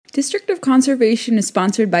District of Conservation is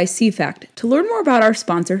sponsored by CFACT. To learn more about our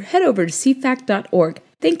sponsor, head over to cfact.org.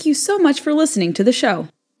 Thank you so much for listening to the show.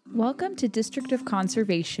 Welcome to District of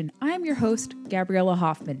Conservation. I am your host, Gabriella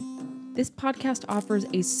Hoffman. This podcast offers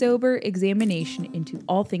a sober examination into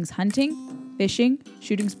all things hunting, fishing,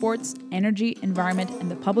 shooting sports, energy, environment,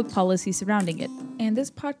 and the public policy surrounding it. And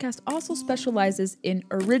this podcast also specializes in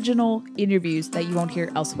original interviews that you won't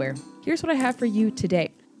hear elsewhere. Here's what I have for you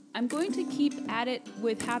today. I'm going to keep at it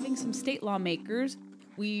with having some state lawmakers.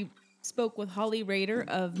 We spoke with Holly Rader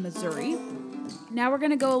of Missouri. Now we're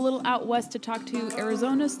going to go a little out west to talk to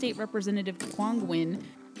Arizona State Representative Quang Nguyen,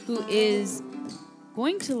 who is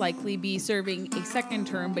going to likely be serving a second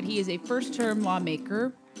term, but he is a first-term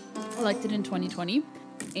lawmaker elected in 2020,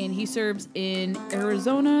 and he serves in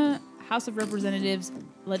Arizona House of Representatives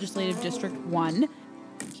Legislative District 1.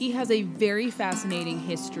 He has a very fascinating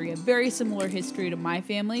history, a very similar history to my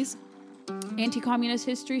family's anti-communist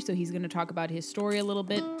history, so he's going to talk about his story a little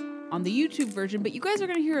bit on the YouTube version, but you guys are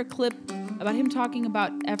going to hear a clip about him talking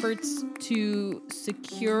about efforts to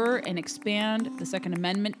secure and expand the Second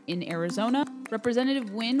Amendment in Arizona.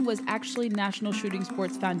 Representative Nguyen was actually National Shooting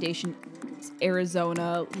Sports Foundation's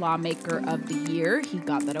Arizona Lawmaker of the Year. He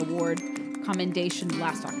got that award commendation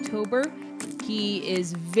last October. He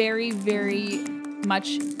is very, very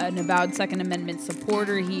much an avowed Second Amendment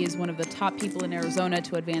supporter. He is one of the top people in Arizona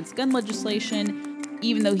to advance gun legislation.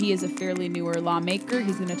 Even though he is a fairly newer lawmaker,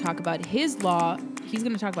 he's going to talk about his law. He's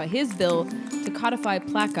going to talk about his bill to codify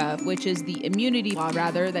PLACA, which is the immunity law,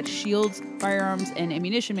 that shields firearms and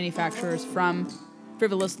ammunition manufacturers from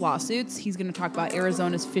frivolous lawsuits. He's going to talk about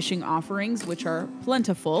Arizona's fishing offerings, which are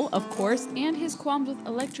plentiful, of course, and his qualms with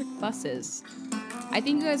electric buses. I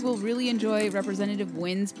think you guys will really enjoy Representative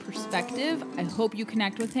Nguyen's perspective. I hope you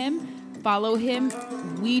connect with him. Follow him.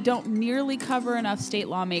 We don't nearly cover enough state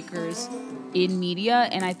lawmakers in media,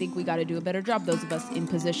 and I think we got to do a better job, those of us in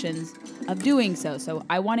positions of doing so. So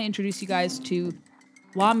I want to introduce you guys to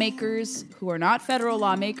lawmakers who are not federal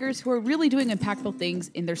lawmakers, who are really doing impactful things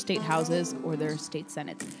in their state houses or their state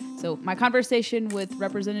senates. So my conversation with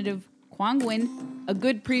Representative Quang Nguyen, a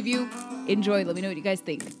good preview. Enjoy. Let me know what you guys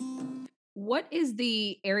think. What is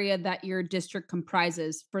the area that your district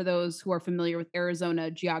comprises for those who are familiar with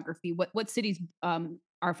Arizona geography? What cities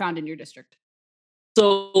are found in your district?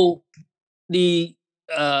 So the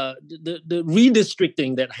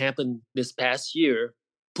redistricting that happened this past year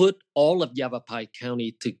put all of Yavapai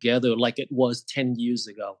County together like it was 10 years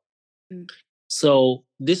ago. So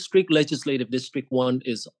Legislative District 1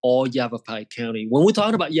 is all Yavapai County. When we're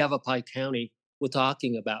talking about Yavapai County, we're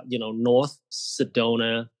talking about, North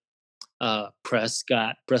Sedona,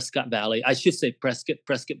 Prescott Valley. I should say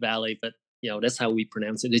Prescott Valley, but that's how we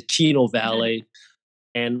pronounce it. The Chino Valley,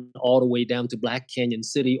 and all the way down to Black Canyon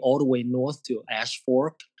City, all the way north to Ash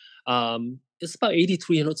Fork. It's about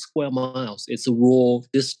 8,300 square miles. It's a rural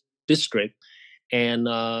district, and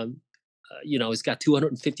it's got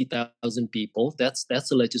 250,000 people. That's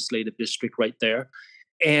a legislative district right there.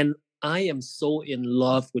 And I am so in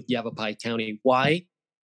love with Yavapai County. Why?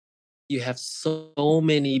 You have so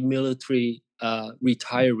many military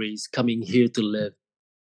retirees coming here to live.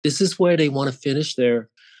 This is where they want to finish their,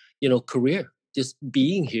 career. Just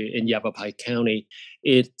being here in Yavapai County,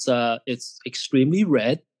 it's extremely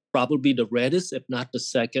red. Probably the reddest, if not the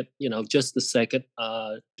second. Just the second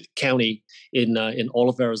county in all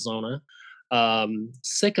of Arizona.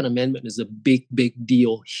 Second Amendment is a big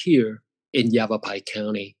deal here in Yavapai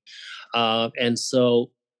County, and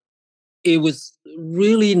so it was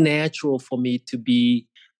really natural for me to be,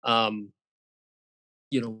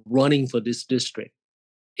 running for this district.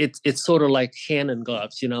 It's sort of like hand in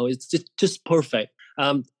gloves, it's just perfect.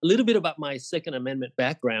 A little bit about my Second Amendment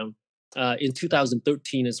background. In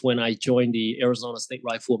 2013 is when I joined the Arizona State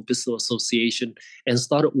Rifle and Pistol Association and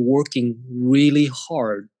started working really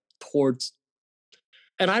hard towards,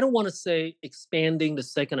 and I don't want to say expanding the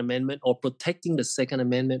Second Amendment or protecting the Second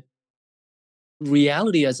Amendment.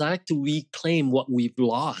 Reality is I like to reclaim what we've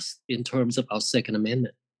lost in terms of our Second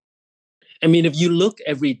Amendment. I mean, if you look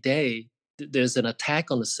every day, there's an attack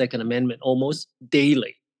on the Second Amendment almost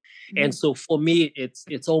daily. And so for me,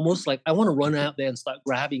 it's almost like I want to run out there and start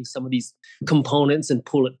grabbing some of these components and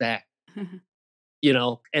pull it back, and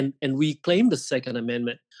reclaim the Second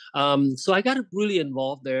Amendment. So I got really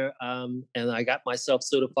involved there, and I got myself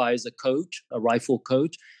certified as a coach, a rifle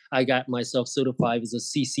coach. I got myself certified as a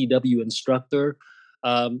CCW instructor.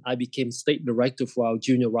 I became state director for our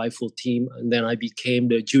junior rifle team, and then I became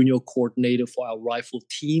the junior coordinator for our rifle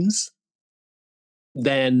teams.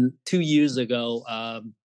 Then 2 years ago,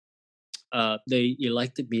 they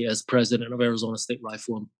elected me as president of Arizona State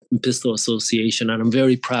Rifle and Pistol Association, and I'm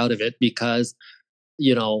very proud of it because,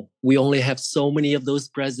 we only have so many of those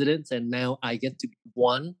presidents, and now I get to be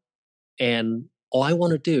one. And all I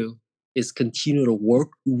want to do is continue to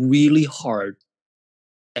work really hard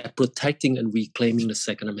at protecting and reclaiming the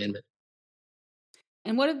Second Amendment.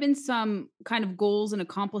 And what have been some kind of goals and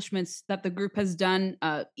accomplishments that the group has done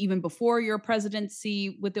even before your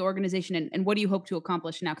presidency with the organization? And what do you hope to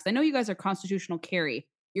accomplish now? Because I know you guys are constitutional carry.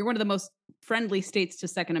 You're one of the most friendly states to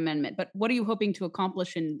Second Amendment. But what are you hoping to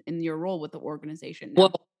accomplish in your role with the organization now?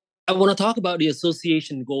 Well, I want to talk about the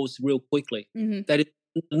association goals real quickly. Mm-hmm. That is,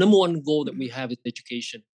 the number one goal that we have is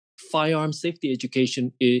education. Firearm safety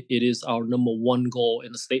education, it is our number one goal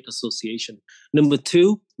in the state association. Number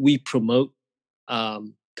two, we promote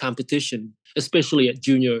competition, especially at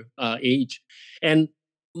junior age. And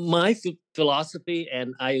my philosophy,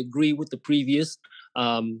 and I agree with the previous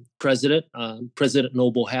president, President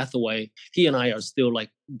Noble Hathaway, he and I are still like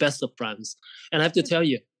best of friends. And I have to tell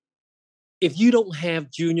you, if you don't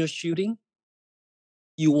have junior shooting,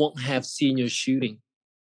 you won't have senior shooting.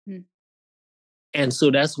 Hmm. And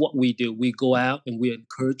so that's what we do. We go out and we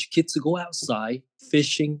encourage kids to go outside,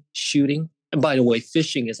 fishing, shooting. And by the way,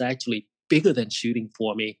 fishing is actually bigger than shooting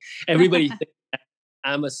for me. Everybody thinks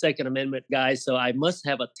I'm a Second Amendment guy, so I must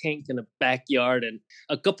have a tank in the backyard and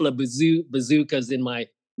a couple of bazookas in my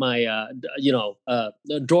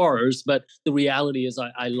drawers. But the reality is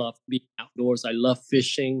I love being outdoors. I love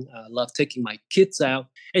fishing. I love taking my kids out.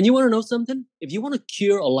 And you want to know something? If you want to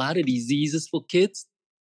cure a lot of diseases for kids,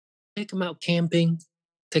 take them out camping,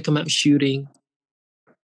 take them out shooting,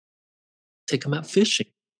 take them out fishing.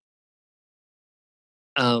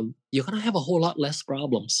 You're going to have a whole lot less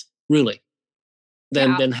problems, really,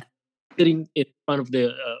 than sitting in front of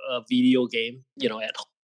the video game, at home.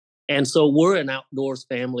 And so we're an outdoors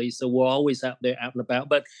family, so we're always out there, out and about.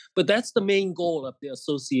 But that's the main goal of the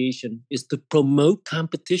association, is to promote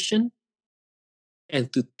competition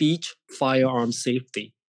and to teach firearm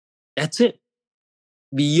safety. That's it.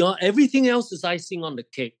 Beyond everything else is icing on the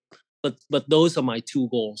cake. But those are my two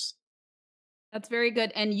goals. That's very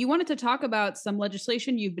good. And you wanted to talk about some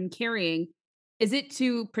legislation you've been carrying. Is it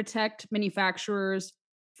to protect manufacturers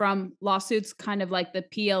from lawsuits, kind of like the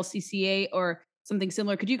PLCCA or something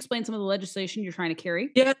similar? Could you explain some of the legislation you're trying to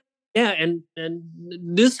carry? Yeah, and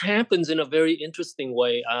this happens in a very interesting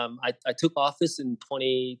way. I took office in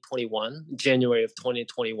 2021, January of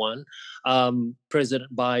 2021.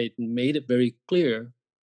 President Biden made it very clear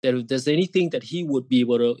that if there's anything that he would be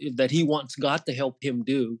able to, that he wants God to help him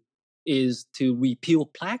do, is to repeal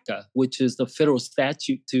PLCAA, which is the federal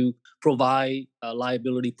statute to provide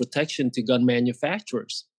liability protection to gun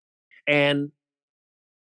manufacturers. And,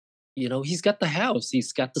 he's got the House,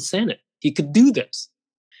 he's got the Senate. He could do this.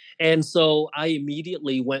 And so I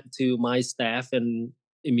immediately went to my staff and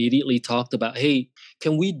immediately talked about, hey,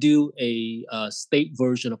 can we do a state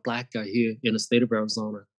version of PLCAA here in the state of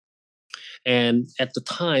Arizona? And at the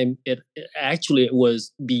time, it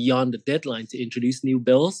was beyond the deadline to introduce new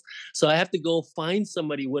bills. So I have to go find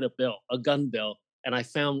somebody with a bill, a gun bill. And I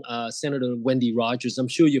found Senator Wendy Rogers. I'm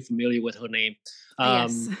sure you're familiar with her name.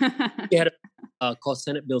 Yes. She had called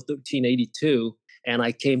Senate Bill 1382. And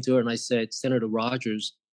I came to her and I said, Senator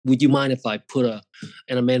Rogers, would you mind if I put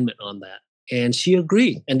an amendment on that? And she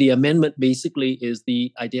agreed. And the amendment basically is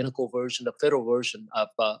the identical version, the federal version of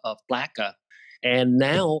PLCAA. And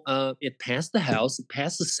now it passed the House, it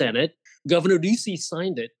passed the Senate. Governor Ducey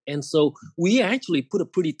signed it. And so we actually put a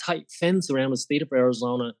pretty tight fence around the state of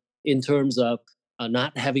Arizona in terms of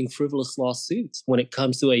not having frivolous lawsuits when it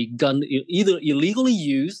comes to a gun either illegally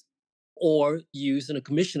used or used in a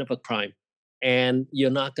commission of a crime. And you're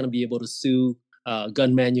not going to be able to sue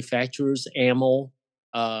gun manufacturers, ammo,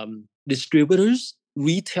 distributors,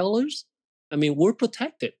 retailers. I mean, we're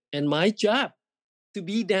protected. And my job to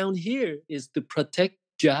be down here is to protect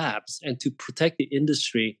jobs and to protect the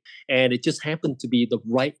industry. And it just happened to be the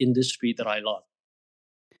right industry that I love.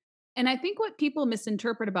 And I think what people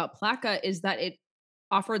misinterpret about PLCAA is that it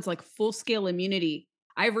offers like full-scale immunity.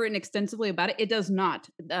 I've written extensively about it. It does not.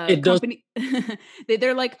 It company,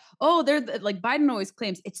 they're like, oh, they're like Biden always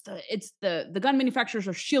claims it's the gun manufacturers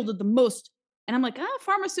are shielded the most. And I'm like,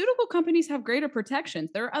 pharmaceutical companies have greater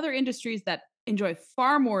protections. There are other industries that enjoy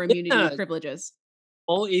far more immunity and privileges.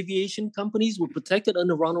 All aviation companies were protected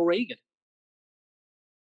under Ronald Reagan,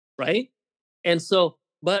 right? And so,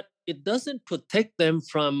 but it doesn't protect them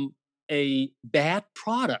from a bad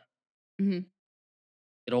product. Mm-hmm.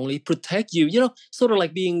 It only protects you, sort of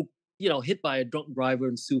like being, hit by a drunk driver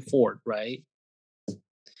in Sioux Fort, right?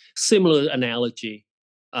 Similar analogy.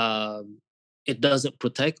 It doesn't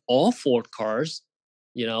protect all Ford cars,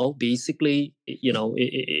 Basically,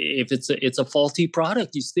 if it's a faulty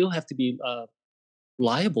product, you still have to be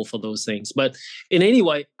liable for those things. But in any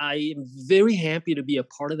way, I am very happy to be a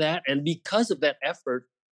part of that. And because of that effort,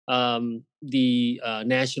 the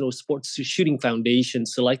National Sports Shooting Foundation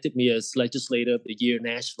selected me as Legislator of the Year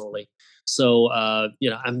nationally. So,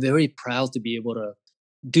 I'm very proud to be able to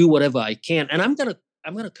do whatever I can. And I'm gonna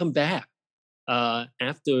come back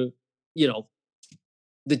after,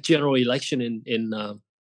 the general election in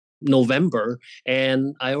November,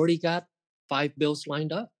 and I already got 5 bills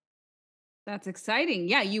lined up. That's exciting.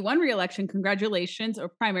 Yeah, you won re-election. Congratulations, or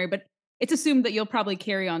primary, but it's assumed that you'll probably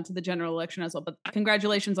carry on to the general election as well. But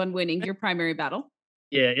congratulations on winning your primary battle.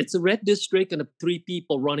 Yeah, it's a red district, and the 3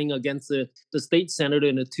 people running against the state senator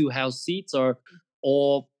and the 2 House seats are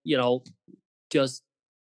all, just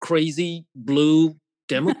crazy blue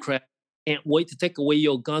Democrats. Can't wait to take away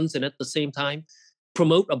your guns and at the same time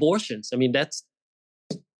promote abortions. I mean, that's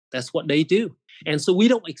what they do. And so we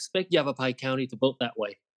don't expect Yavapai County to vote that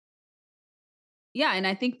way. Yeah, and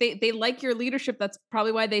I think they like your leadership. That's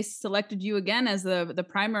probably why they selected you again as the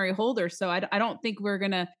primary holder. So I don't think we're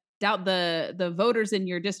going to doubt the voters in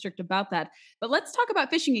your district about that. But let's talk about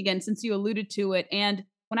fishing again, since you alluded to it. And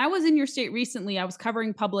when I was in your state recently, I was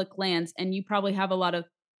covering public lands, and you probably have a lot of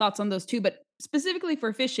thoughts on those too. But specifically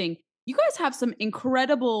for fishing, you guys have some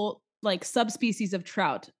incredible like subspecies of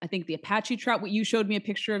trout. I think the Apache trout, what you showed me a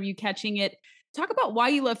picture of you catching it. Talk about why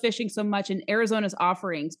you love fishing so much in Arizona's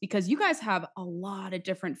offerings, because you guys have a lot of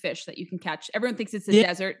different fish that you can catch. Everyone thinks it's a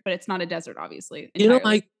desert, but it's not a desert, obviously.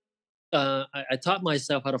 Entirely. I taught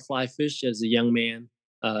myself how to fly fish as a young man,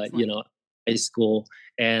 high school,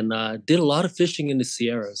 and did a lot of fishing in the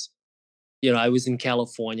Sierras. I was in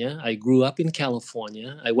California. I grew up in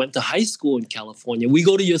California. I went to high school in California. We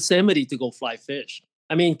go to Yosemite to go fly fish.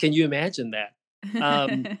 I mean, can you imagine that?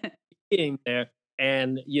 Being there.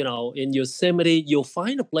 And, in Yosemite, you'll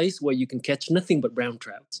find a place where you can catch nothing but brown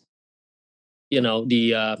trouts.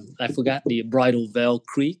 I forgot the Bridal Veil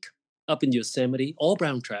Creek up in Yosemite, all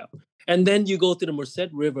brown trout. And then you go to the Merced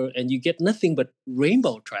River and you get nothing but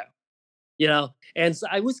rainbow trout, And so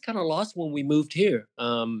I was kind of lost when we moved here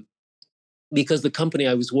because the company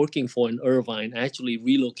I was working for in Irvine actually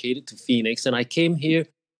relocated to Phoenix. And I came here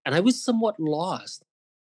and I was somewhat lost.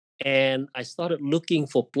 And I started looking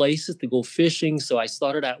for places to go fishing. So I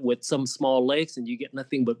started out with some small lakes, and you get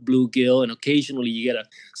nothing but bluegill, and occasionally you get a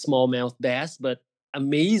smallmouth bass. But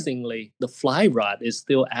amazingly, the fly rod is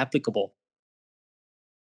still applicable,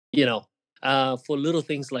 for little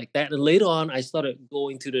things like that. And later on, I started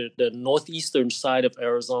going to the northeastern side of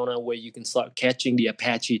Arizona, where you can start catching the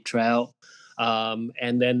Apache trout.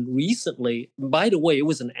 And then recently, by the way, it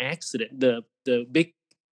was an accident. The big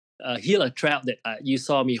Gila trout that you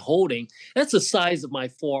saw me holding, that's the size of my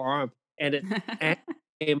forearm. And it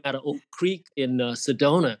came out of Oak Creek in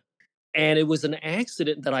Sedona. And it was an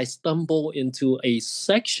accident that I stumbled into a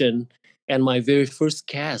section, and my very first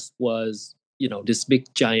cast was, this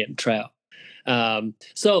big giant trout.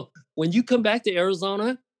 So when you come back to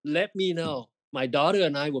Arizona, let me know. My daughter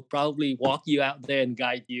and I will probably walk you out there and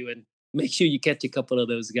guide you and make sure you catch a couple of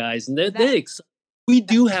those guys. And we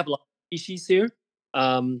do have a lot of species here.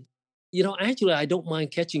 Actually, I don't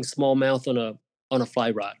mind catching smallmouth on a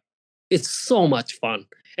fly rod. It's so much fun.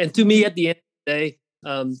 And to me, at the end of the day,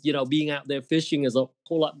 being out there fishing is a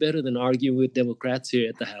whole lot better than arguing with Democrats here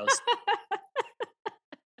at the House.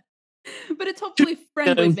 But it's hopefully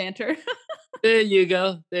friendly banter. There you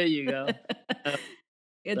go. It's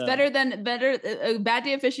better. A bad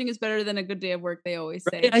day of fishing is better than a good day of work, they always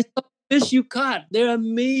say. Right? I saw fish you caught. They're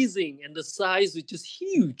amazing. And the size was just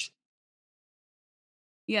huge.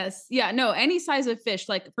 Yes. Yeah. No, any size of fish.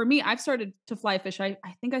 Like for me, I've started to fly fish. I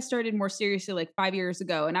think I started more seriously like 5 years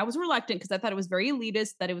ago. And I was reluctant because I thought it was very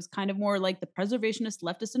elitist, that it was kind of more like the preservationist,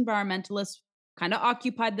 leftist environmentalists kind of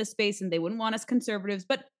occupied the space and they wouldn't want us conservatives.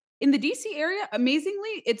 But in the DC area,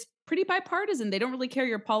 amazingly, it's pretty bipartisan. They don't really care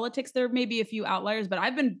your politics. There may be a few outliers, but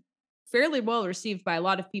I've been fairly well received by a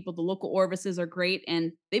lot of people. The local Orvises are great,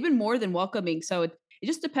 and they've been more than welcoming. So it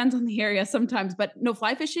just depends on the area sometimes. But no,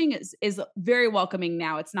 fly fishing is very welcoming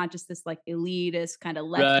now. It's not just this like elitist kind of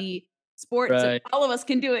lefty sport. Right. So all of us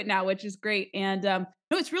can do it now, which is great. And no,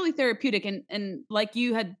 it's really therapeutic. And like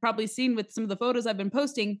you had probably seen with some of the photos I've been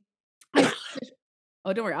posting.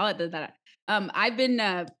 Oh, don't worry, I'll edit that out. I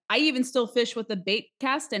even still fish with a bait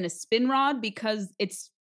cast and a spin rod, because it's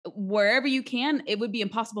wherever you can. It would be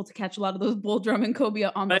impossible to catch a lot of those bull drum and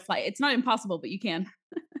cobia on the fly. It's not impossible, but you can.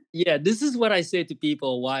 Yeah, this is what I say to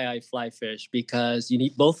people why I fly fish, because you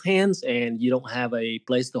need both hands and you don't have a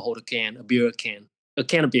place to hold a can of beer.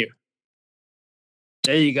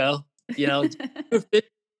 There you go. You know,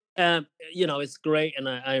 it's great. And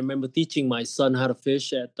I remember teaching my son how to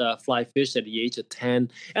fish fly fish at the age of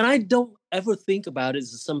 10. And I don't ever think about it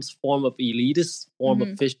as some form of elitist form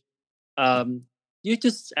of fish. You're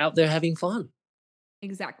just out there having fun.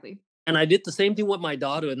 Exactly. And I did the same thing with my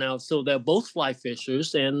daughter now. So they're both fly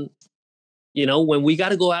fishers. And, when we got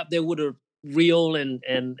to go out there with a reel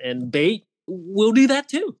and bait, we'll do that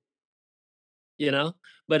too.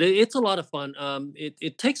 But it's a lot of fun.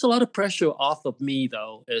 It takes a lot of pressure off of me,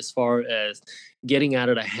 though, as far as getting out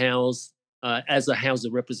of the house as a House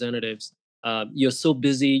of Representatives. You're so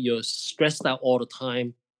busy, you're stressed out all the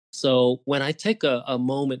time. So when I take a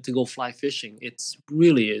moment to go fly fishing, it's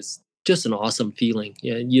really is just an awesome feeling.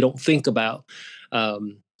 You don't think about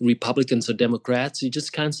Republicans or Democrats. You're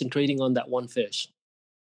just concentrating on that one fish.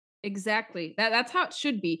 Exactly. That's how it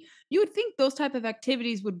should be. You would think those type of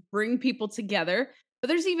activities would bring people together, but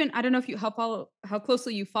there's even, I don't know if how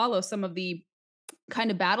closely you follow some of the kind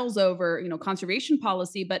of battles over, conservation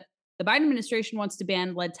policy, but the Biden administration wants to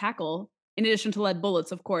ban lead tackle in addition to lead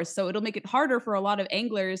bullets, of course. So it'll make it harder for a lot of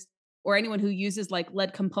anglers or anyone who uses like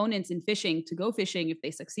lead components in fishing to go fishing if they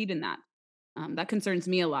succeed in that. That concerns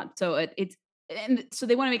me a lot. So and so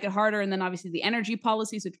they want to make it harder. And then obviously the energy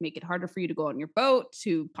policies, which make it harder for you to go on your boat,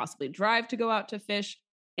 to possibly drive to go out to fish.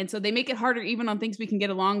 And so they make it harder even on things we can get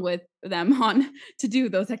along with them on to do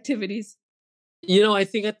those activities. I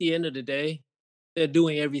think at the end of the day, they're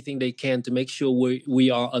doing everything they can to make sure we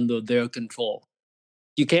are under their control.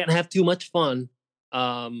 You can't have too much fun.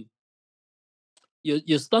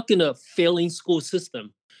 You're stuck in a failing school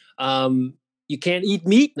system. You can't eat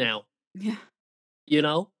meat now. Yeah.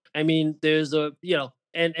 I mean, there's and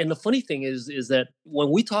the funny thing is that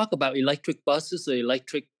when we talk about electric buses or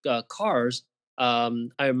electric cars, I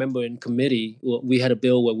remember in committee we had a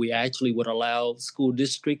bill where we actually would allow school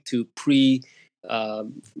district to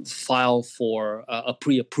file for a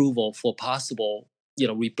pre-approval for possible,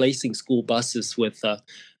 replacing school buses with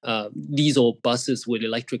diesel buses with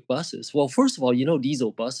electric buses. Well, first of all,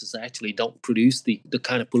 diesel buses actually don't produce the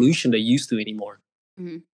kind of pollution they used to anymore.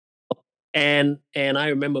 Mm-hmm. And I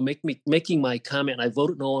remember making my comment. I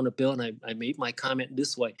voted no on the bill, and I made my comment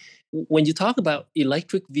this way. When you talk about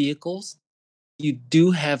electric vehicles, you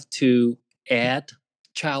do have to add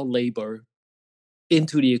child labor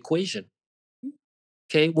into the equation.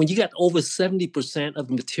 Okay, when you got over 70% of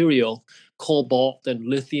the material, cobalt and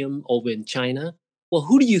lithium over in China, well,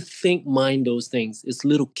 who do you think mine those things? It's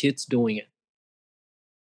little kids doing it.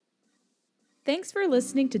 Thanks for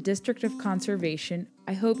listening to District of Conservation.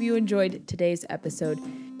 I hope you enjoyed today's episode.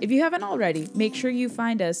 If you haven't already, make sure you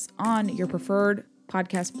find us on your preferred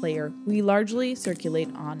podcast player. We largely circulate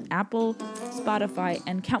on Apple, Spotify,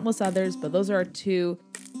 and countless others, but those are our two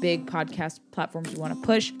big podcast platforms we want to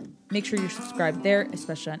push. Make sure you're subscribed there,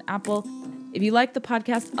 especially on Apple. If you like the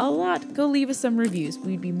podcast a lot, go leave us some reviews.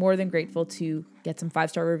 We'd be more than grateful to get some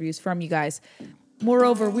 5-star reviews from you guys.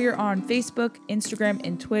 Moreover, we're on Facebook, Instagram,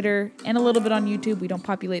 and Twitter, and a little bit on YouTube. We don't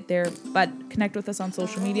populate there, but connect with us on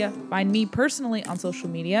social media. Find me personally on social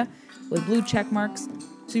media with blue check marks.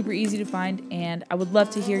 Super easy to find, and I would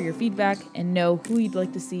love to hear your feedback and know who you'd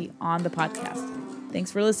like to see on the podcast.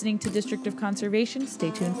 Thanks for listening to District of Conservation.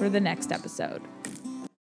 Stay tuned for the next episode.